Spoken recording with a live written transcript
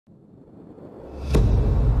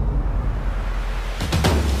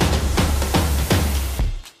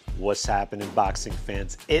What's happening, boxing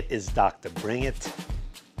fans? It is Dr. Bring It.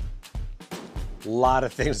 A lot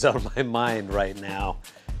of things on my mind right now.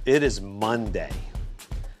 It is Monday.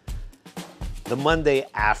 The Monday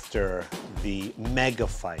after the mega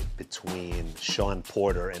fight between Shawn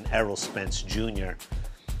Porter and Errol Spence Jr.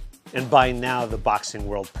 And by now, the boxing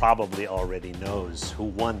world probably already knows who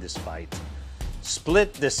won this fight.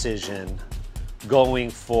 Split decision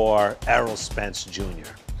going for Errol Spence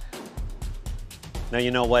Jr. Now, you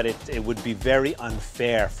know what? It would be very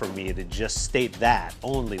unfair for me to just state that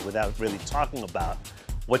only without really talking about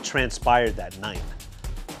what transpired that night.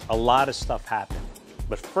 A lot of stuff happened.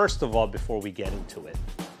 But first of all, before we get into it,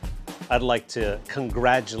 I'd like to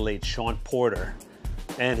congratulate Shawn Porter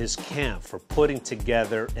and his camp for putting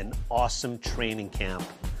together an awesome training camp.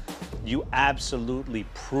 You absolutely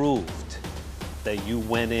proved that you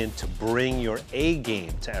went in to bring your A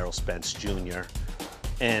game to Errol Spence Jr.,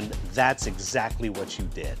 and that's exactly what you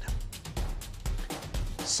did.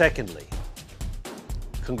 Secondly,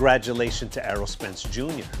 congratulations to Errol Spence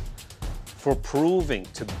Jr. for proving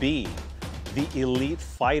to be the elite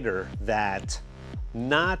fighter that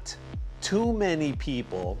not too many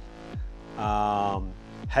people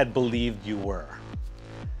had believed you were.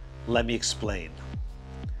 Let me explain.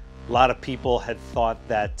 A lot of people had thought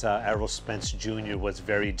that Errol Spence Jr. was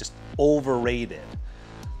very just overrated.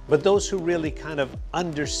 But those who really kind of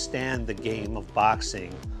understand the game of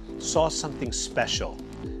boxing saw something special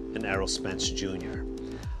in Errol Spence Jr.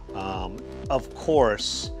 Of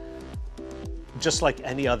course, just like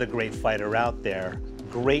any other great fighter out there,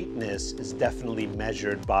 greatness is definitely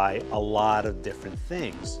measured by a lot of different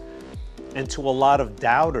things. And to a lot of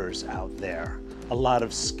doubters out there, a lot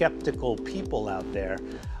of skeptical people out there,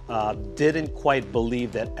 didn't quite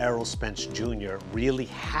believe that Errol Spence Jr. really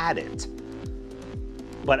had it.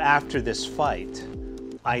 But after this fight,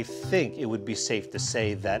 I think it would be safe to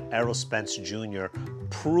say that Errol Spence Jr.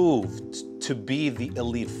 proved to be the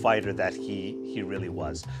elite fighter that he really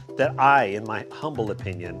was, that I, in my humble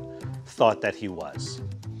opinion, thought that he was.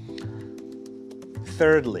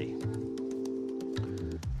 Thirdly,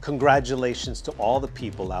 congratulations to all the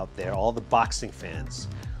people out there, all the boxing fans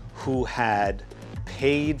who had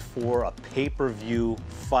paid for a pay-per-view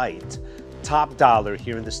fight. Top dollar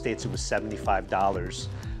here in the States, it was $75.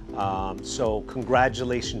 So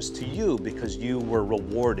congratulations to you, because you were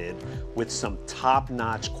rewarded with some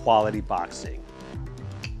top-notch quality boxing.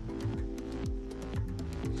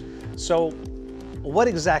 So what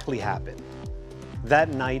exactly happened? That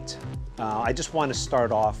night, I just want to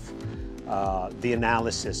start off the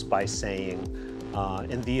analysis by saying,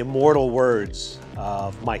 in the immortal words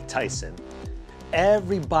of Mike Tyson,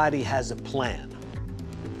 everybody has a plan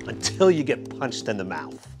until you get punched in the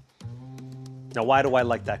mouth. Now, why do I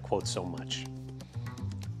like that quote so much?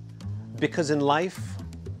 Because in life,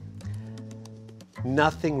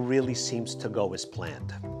 nothing really seems to go as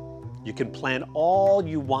planned. You can plan all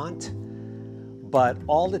you want, but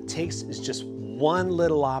all it takes is just one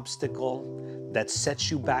little obstacle that sets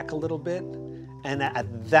you back a little bit, and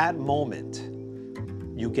at that moment,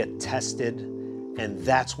 you get tested, and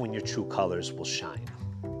that's when your true colors will shine.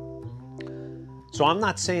 So I'm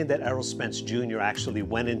not saying that Errol Spence Jr. actually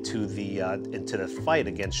went into the fight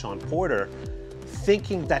against Shawn Porter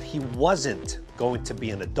thinking that he wasn't going to be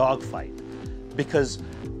in a dogfight, because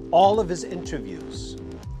all of his interviews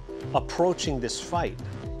approaching this fight,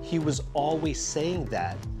 he was always saying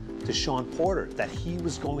that to Shawn Porter, that he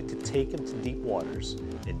was going to take him to deep waters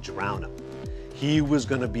and drown him. He was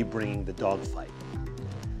going to be bringing the dogfight.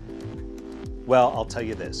 Well, I'll tell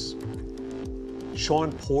you this.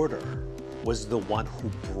 Shawn Porter was the one who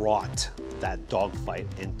brought that dogfight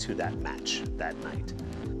into that match that night.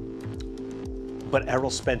 But Errol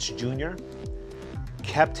Spence Jr.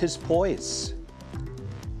 kept his poise.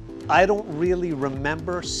 I don't really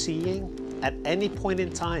remember seeing at any point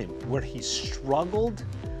in time where he struggled,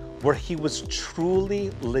 where he was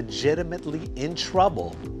truly, legitimately in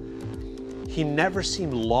trouble. He never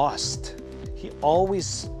seemed lost. He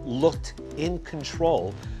always looked in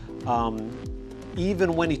control.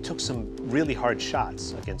 Even when he took some really hard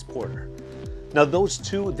shots against Porter. Now those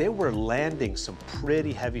two, they were landing some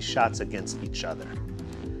pretty heavy shots against each other.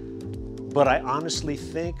 But I honestly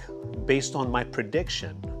think, based on my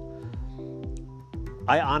prediction,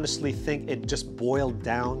 I honestly think it just boiled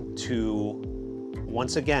down to,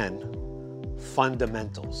 once again,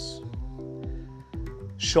 fundamentals.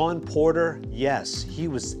 Shawn Porter, yes, he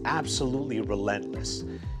was absolutely relentless.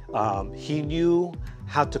 He knew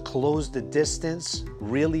how to close the distance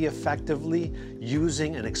really effectively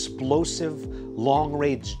using an explosive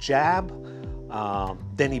long-range jab.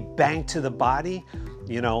 Then he banged to the body,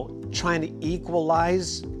 you know, trying to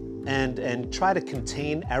equalize and try to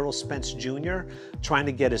contain Errol Spence Jr., trying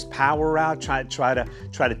to get his power out, try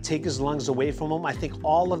to take his lungs away from him. I think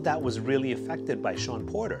all of that was really affected by Shawn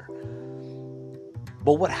Porter.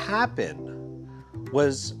 But what happened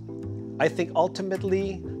was, I think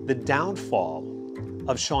ultimately the downfall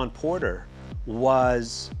of Shawn Porter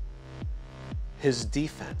was his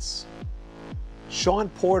defense. Shawn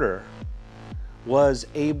Porter was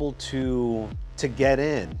able to get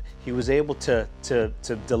in. He was able to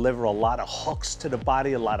deliver a lot of hooks to the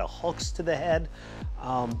body, a lot of hooks to the head.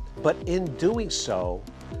 But in doing so,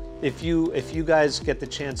 if you guys get the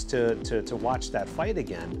chance to watch that fight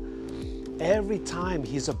again, every time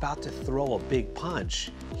he's about to throw a big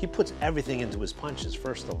punch, he puts everything into his punches,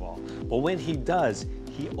 first of all. But when he does,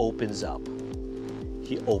 he opens up.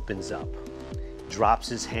 He opens up. Drops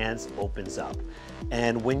his hands, opens up.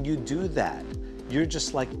 And when you do that, you're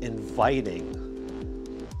just like inviting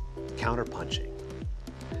counterpunching,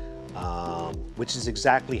 which is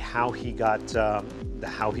exactly how he got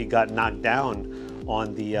knocked down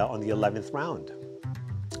on the 11th round.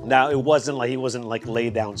 Now, it wasn't like he wasn't like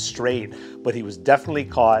laid down straight, but he was definitely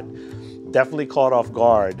caught off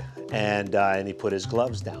guard, and he put his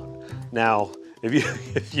gloves down. Now,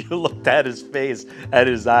 if you looked at his face, at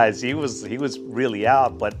his eyes, he was really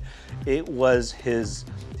out, but it was his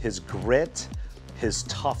grit, his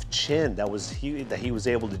tough chin that he was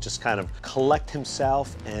able to just kind of collect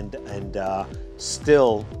himself and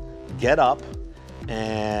still get up.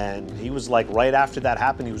 And he was like, right after that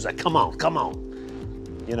happened, he was like, come on, come on.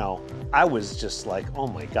 You know, I was just like, oh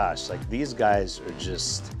my gosh, like these guys are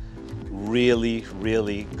just really,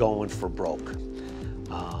 really going for broke.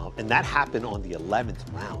 And that happened on the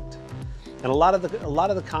 11th round. And a lot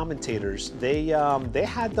of the commentators, they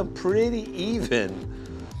had them pretty even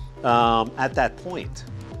at that point.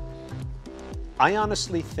 I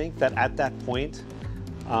honestly think that at that point,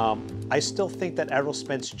 I still think that Errol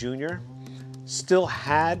Spence Jr. still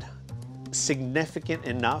had significant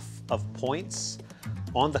enough of points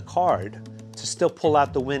on the card to still pull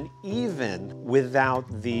out the win even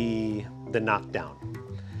without the knockdown.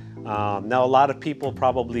 Now, a lot of people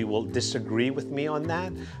probably will disagree with me on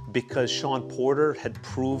that because Shawn Porter had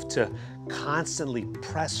proved to constantly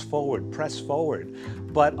press forward.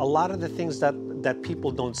 But a lot of the things that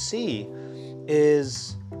people don't see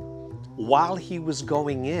is while he was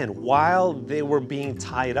going in, while they were being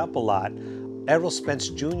tied up a lot, Errol Spence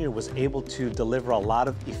Jr. was able to deliver a lot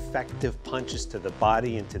of effective punches to the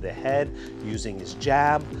body and to the head using his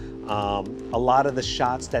jab. A lot of the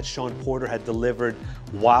shots that Shawn Porter had delivered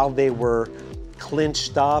while they were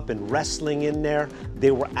clinched up and wrestling in there,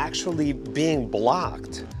 they were actually being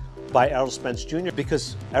blocked by Errol Spence Jr.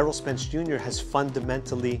 because Errol Spence Jr. has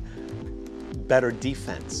fundamentally better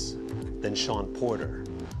defense than Shawn Porter.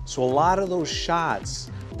 So a lot of those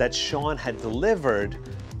shots that Shawn had delivered,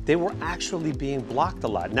 they were actually being blocked a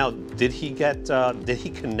lot. Now, did he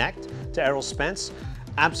connect to Errol Spence?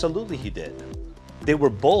 Absolutely he did. They were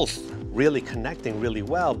both really connecting really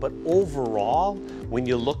well, but overall, when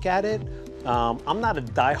you look at it, I'm not a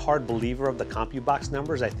diehard believer of the CompuBox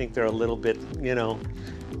numbers. I think they're a little bit, you know,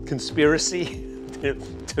 conspiracy,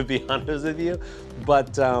 to be honest with you.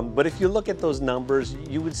 But if you look at those numbers,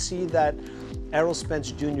 you would see that Errol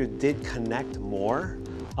Spence Jr. did connect more.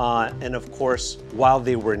 And of course, while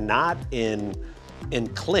they were not in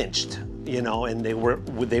clinched, you know, and they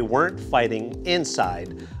weren't fighting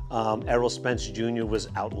inside, Errol Spence Jr. was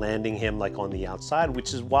outlanding him like on the outside,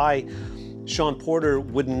 which is why Shawn Porter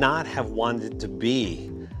would not have wanted to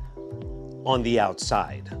be on the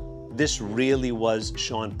outside. This really was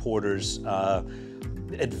Shawn Porter's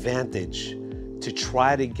advantage to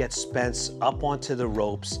try to get Spence up onto the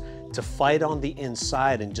ropes, to fight on the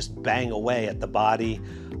inside and just bang away at the body.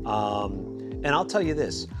 And I'll tell you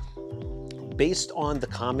this, based on the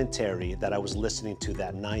commentary that I was listening to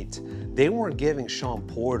that night, they weren't giving Shawn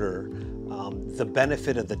Porter the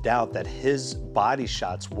benefit of the doubt that his body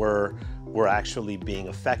shots were actually being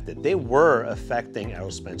affected. They were affecting Errol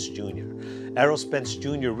Spence Jr. Errol Spence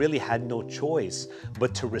Jr. really had no choice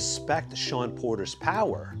but to respect Shawn Porter's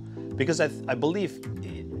power, because I believe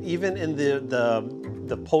even in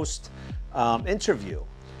the post interview,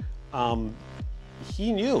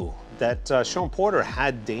 he knew that Shawn Porter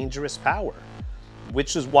had dangerous power,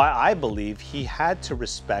 which is why I believe he had to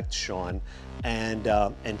respect Shawn and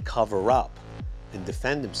cover up and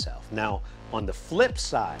defend himself. Now, on the flip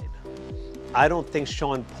side, I don't think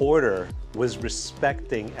Shawn Porter was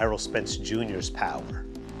respecting Errol Spence Jr.'s power,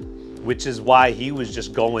 which is why he was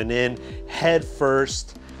just going in head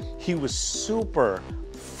first. He was super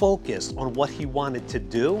focused on what he wanted to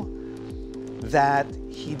do. that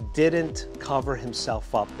he didn't cover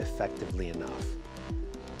himself up effectively enough.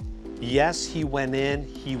 Yes, he went in,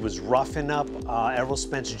 he was roughing up Errol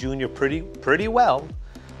Spence Jr. pretty well,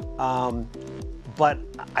 but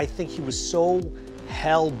I think he was so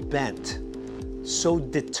hell-bent, so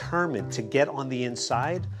determined to get on the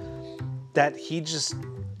inside that he just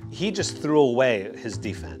threw away his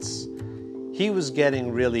defense. He was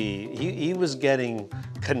getting he was getting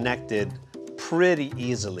connected pretty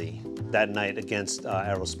easily that night against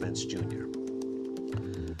Errol Spence Jr.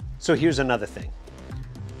 So here's another thing.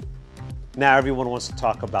 Now everyone wants to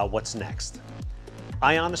talk about what's next.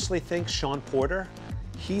 I honestly think Shawn Porter,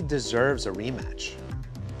 he deserves a rematch.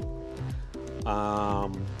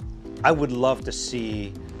 I would love to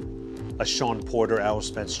see a Shawn Porter, Errol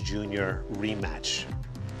Spence Jr. rematch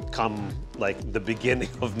come like the beginning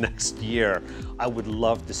of next year. I would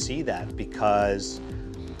love to see that because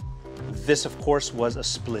this, of course, was a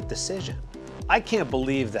split decision. I can't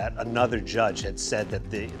believe that another judge had said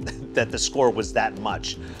that the score was that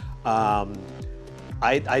much.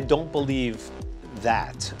 I don't believe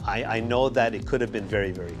that. I know that it could have been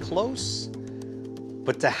very, very close,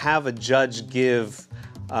 but to have a judge give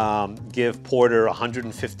Porter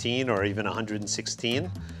 115 or even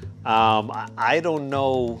 116, I don't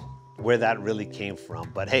know where that really came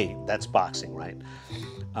from. But hey, that's boxing, right?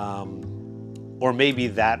 Or maybe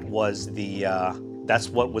that was that's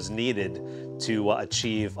what was needed to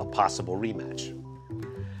achieve a possible rematch.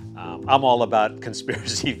 I'm all about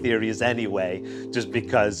conspiracy theories anyway, just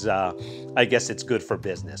because I guess it's good for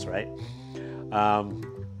business, right?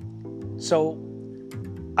 So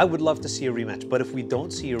I would love to see a rematch, but if we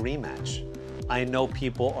don't see a rematch, I know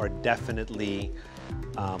people are definitely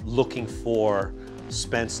looking for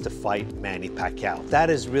Spence to fight Manny Pacquiao. That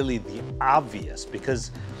is really the obvious,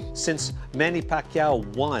 because since Manny Pacquiao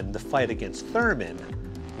won the fight against Thurman,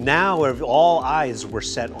 now all eyes were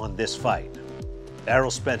set on this fight,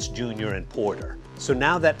 Errol Spence Jr. and Porter. So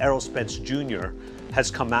now that Errol Spence Jr. has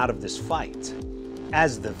come out of this fight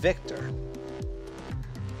as the victor,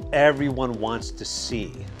 everyone wants to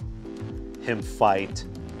see him fight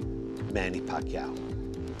Manny Pacquiao.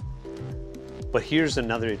 But here's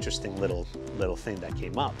another interesting little thing that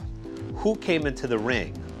came up. Who came into the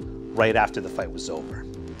ring right after the fight was over?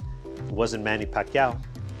 It wasn't Manny Pacquiao.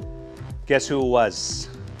 Guess who it was?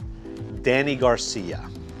 Danny Garcia.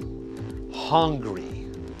 Hungry.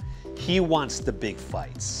 He wants the big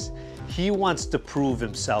fights. He wants to prove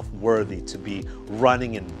himself worthy to be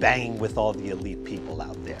running and banging with all the elite people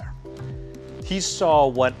out there. He saw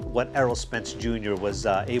what Errol Spence Jr. was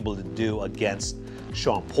able to do against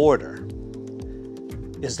Shawn Porter.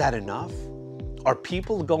 Is that enough? Are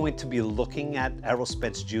people going to be looking at Errol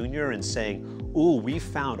Spence Jr. and saying, ooh, we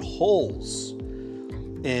found holes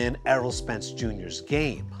in Errol Spence Jr.'s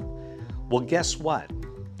game? Well, guess what?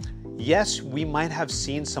 Yes, we might have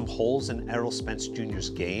seen some holes in Errol Spence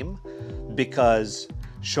Jr.'s game because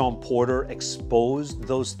Shawn Porter exposed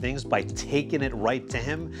those things by taking it right to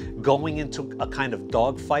him, going into a kind of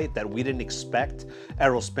dogfight that we didn't expect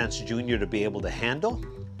Errol Spence Jr. to be able to handle.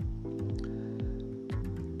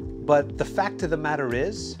 But the fact of the matter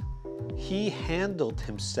is, he handled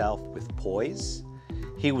himself with poise.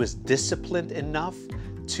 He was disciplined enough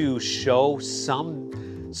to show some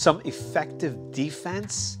effective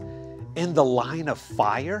defense in the line of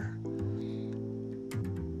fire.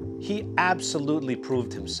 He absolutely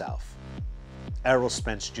proved himself. Errol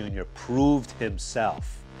Spence Jr. proved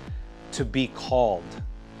himself to be called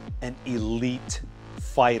an elite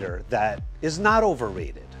fighter that is not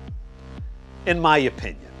overrated, in my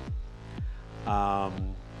opinion.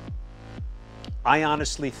 I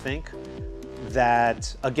honestly think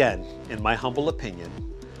that, again, in my humble opinion,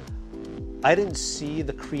 I didn't see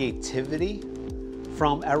the creativity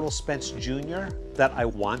from Errol Spence Jr. that I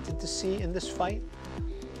wanted to see in this fight.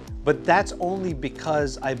 But that's only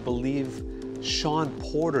because I believe Shawn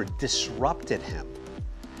Porter disrupted him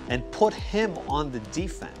and put him on the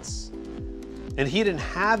defense. And he didn't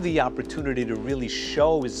have the opportunity to really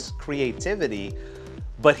show his creativity,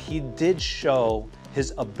 but he did show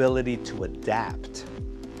his ability to adapt.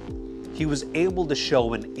 He was able to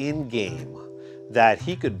show an in-game that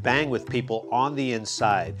he could bang with people on the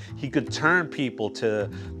inside. He could turn people to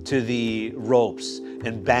the ropes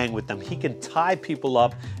and bang with them. He can tie people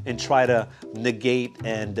up and try to negate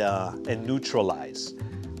and neutralize.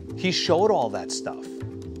 He showed all that stuff.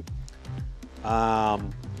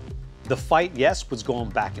 The fight, yes, was going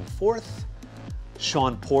back and forth.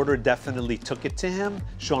 Shawn Porter definitely took it to him.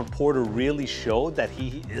 Shawn Porter really showed that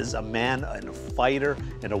he is a man and a fighter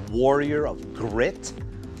and a warrior of grit.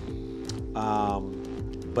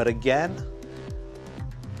 But again,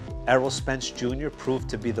 Errol Spence Jr. proved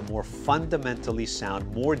to be the more fundamentally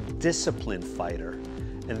sound, more disciplined fighter,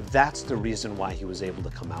 and that's the reason why he was able to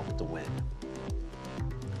come out with the win.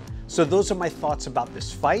 So those are my thoughts about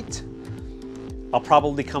this fight. I'll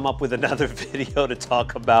probably come up with another video to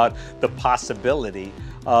talk about the possibility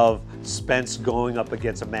of Spence going up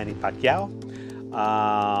against a Manny Pacquiao.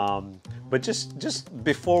 But just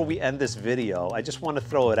before we end this video, I just want to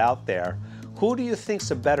throw it out there. Who do you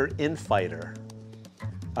think's a better infighter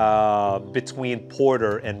between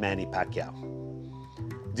Porter and Manny Pacquiao?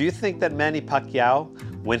 Do you think that Manny Pacquiao,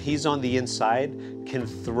 when he's on the inside, can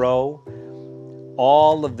throw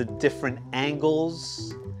all of the different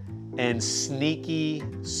angles and sneaky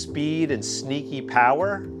speed and sneaky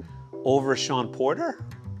power over Shawn Porter?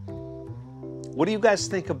 What do you guys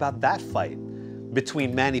think about that fight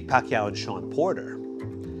between Manny Pacquiao and Shawn Porter?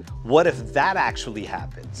 What if that actually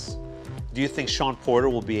happens? Do you think Shawn Porter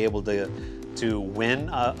will be able to win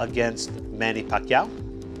against Manny Pacquiao?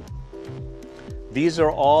 These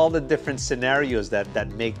are all the different scenarios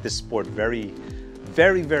that make this sport very,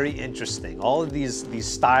 very, very interesting. All of these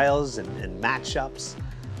styles and matchups.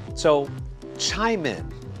 So chime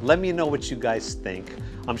in. Let me know what you guys think.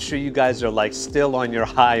 I'm sure you guys are like still on your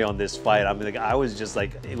high on this fight. I mean, I was just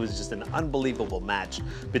like, it was just an unbelievable match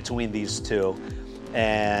between these two.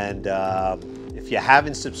 And if you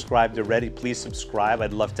haven't subscribed already, please subscribe.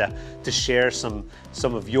 I'd love to share some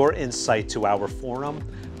of your insight to our forum.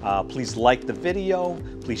 Please like the video.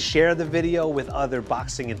 Please share the video with other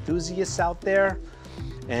boxing enthusiasts out there.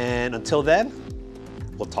 And until then,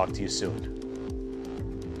 we'll talk to you soon.